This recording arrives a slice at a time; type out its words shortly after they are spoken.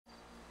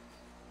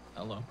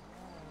Hello.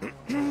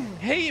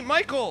 Hey,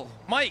 Michael!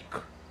 Mike!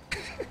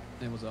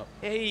 Hey, what's up?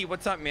 Hey,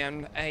 what's up,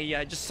 man?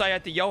 I just saw you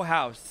at the Yo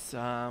house.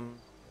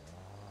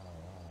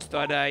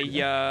 Thought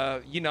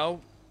you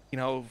know,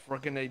 if we're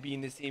gonna be in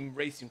the same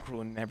racing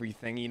crew and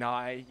everything,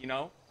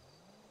 no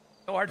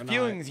hard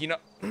feelings,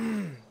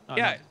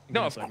 Yeah,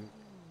 no, of course.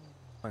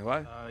 Wait,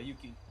 what? You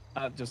can.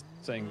 Just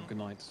saying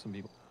goodnight to some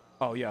people.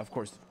 Oh yeah, of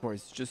course.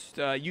 Just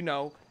we're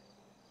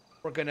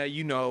gonna,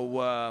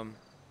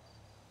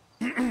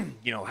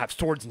 have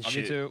swords and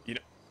shit. Me too.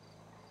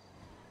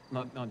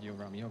 Of Not you,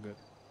 Ramee. You're good.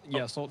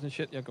 Yeah, swords and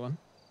shit. Yeah, go on.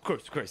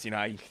 course. The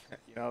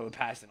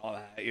past and all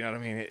that. You know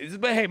what I mean?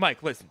 But hey,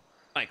 Mike, listen,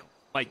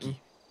 Mikey.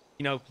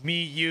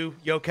 Me, you,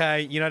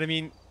 YOKAI. You know what I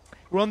mean?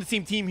 We're on the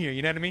same team here.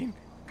 You know what I mean?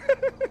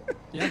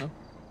 Yeah, no.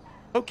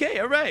 Okay,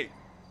 all right,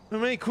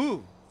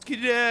 cool. Let's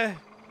get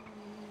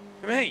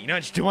all right,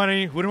 just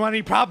wouldn't want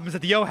any problems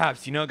at the Yo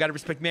house. Gotta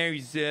respect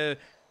Mary's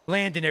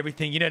land and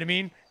everything. You know what I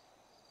mean?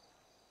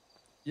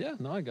 Yeah,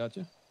 no, I got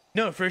you.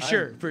 No, for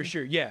sure.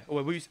 Yeah.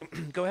 Well,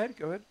 go ahead.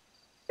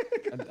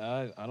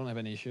 I don't have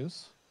any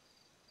issues.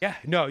 Yeah,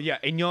 no, yeah,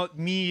 and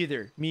me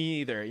either.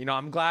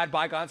 I'm glad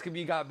bygones can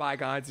be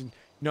bygones, and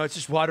it's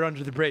just water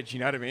under the bridge. You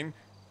know what I mean?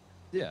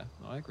 Yeah,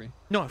 no, I agree.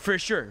 No, for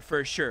sure.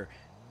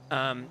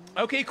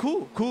 Okay,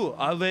 cool.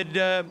 I'll let.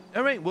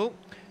 All right, well,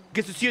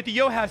 guess we'll see you at the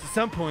Yo house at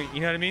some point.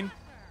 You know what I mean?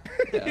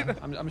 Yeah,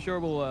 I'm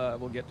sure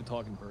we'll get to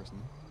talk in person.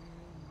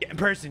 Yeah, in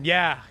person,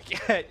 yeah.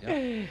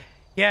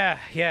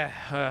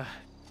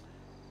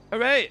 All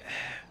right.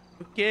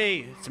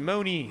 Okay,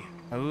 Simone.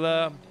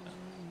 I'll see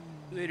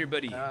you later,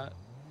 buddy.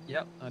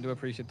 Yep, I do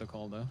appreciate the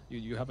call, though.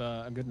 You have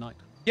a good night.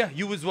 Yeah,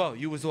 you as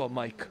well,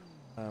 Mike.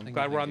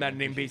 Glad we're on that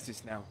name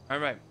basis now. All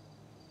right.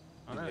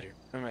 All right. Later.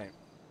 All right.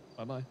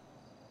 Bye-bye.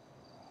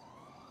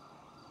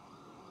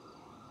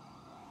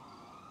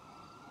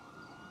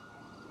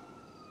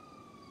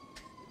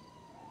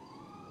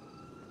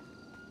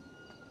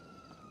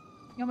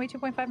 You owe me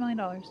 $2.5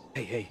 million.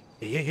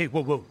 Hey,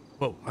 whoa.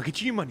 I'll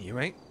get you your money, all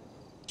right?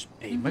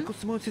 Hey, Michael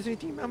Simone says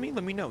anything about me,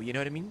 let me know, you know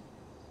what I mean?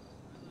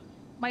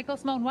 Michael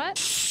Simone what?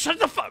 Shut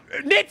the fuck,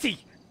 Nancy!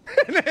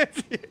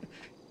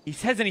 He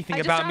says anything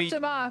about me. I just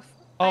dropped him off.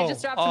 I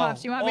just dropped him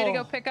off. Do you want me to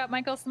go pick up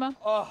Michael Simone?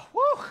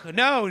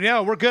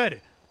 No, we're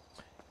good.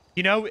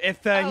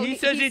 If he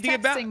says anything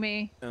about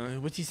me.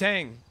 What's he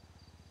saying?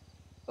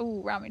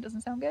 Ooh, Ramee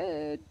doesn't sound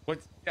good.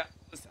 Yeah,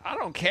 listen, I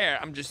don't care.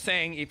 I'm just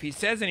saying, if he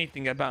says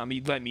anything about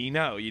me, let me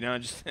know.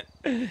 Just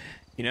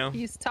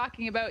He's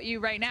talking about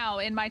you right now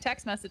in my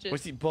text messages.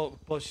 What's he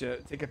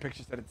bullshit? Take a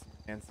picture, set it to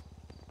my hands.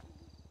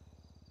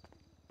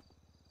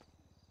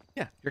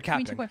 Yeah, you're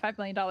capping. $2.5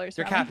 million.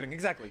 You're capping,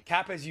 exactly.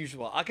 Cap as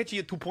usual. I'll get you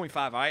a 2.5.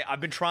 All right, I've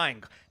been trying.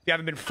 If you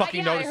haven't been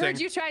fucking noticing. I heard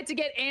you tried to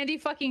get Andy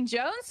fucking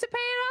Jones to pay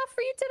it off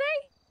for you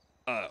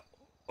today.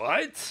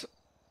 What?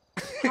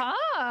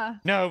 Huh?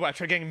 No, I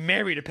tried getting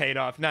Mary to pay it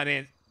off. Not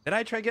Nancy. Did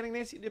I try getting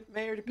Nancy to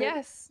pay her to pay?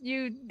 Yes,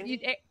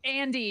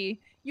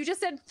 Andy. You just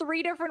said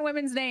 3 different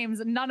women's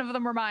names, and none of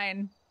them were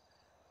mine.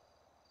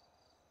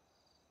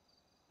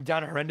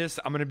 Down horrendous.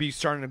 I'm gonna be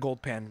starting a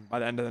gold pan by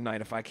the end of the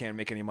night if I can't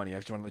make any money. I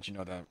just want to let you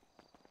know that.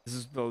 This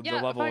is the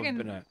level I've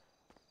been at.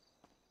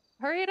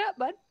 Hurry it up,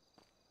 bud.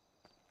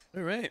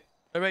 All right,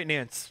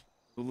 Nance.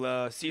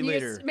 We'll see you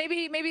later.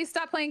 Maybe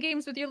stop playing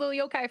games with your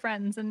little yokai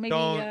friends and maybe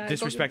don't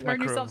disrespect my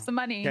crew. earn yourself some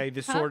money. Okay,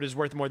 this sword is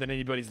worth more than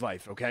anybody's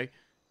life. Okay,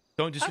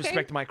 don't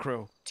disrespect my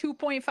crew.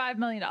 $2.5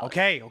 million.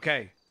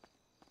 Okay.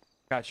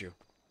 Got you.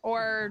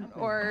 Or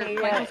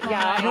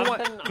yeah.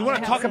 You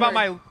want to talk about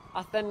my?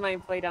 I'll send my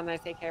plate down there.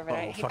 Take care of it.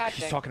 Oh fuck!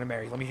 He's talking to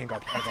Mary. Let me hang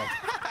up.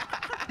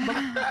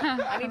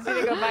 I need you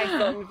to go buy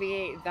Sultan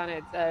V8 down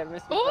at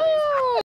Mr.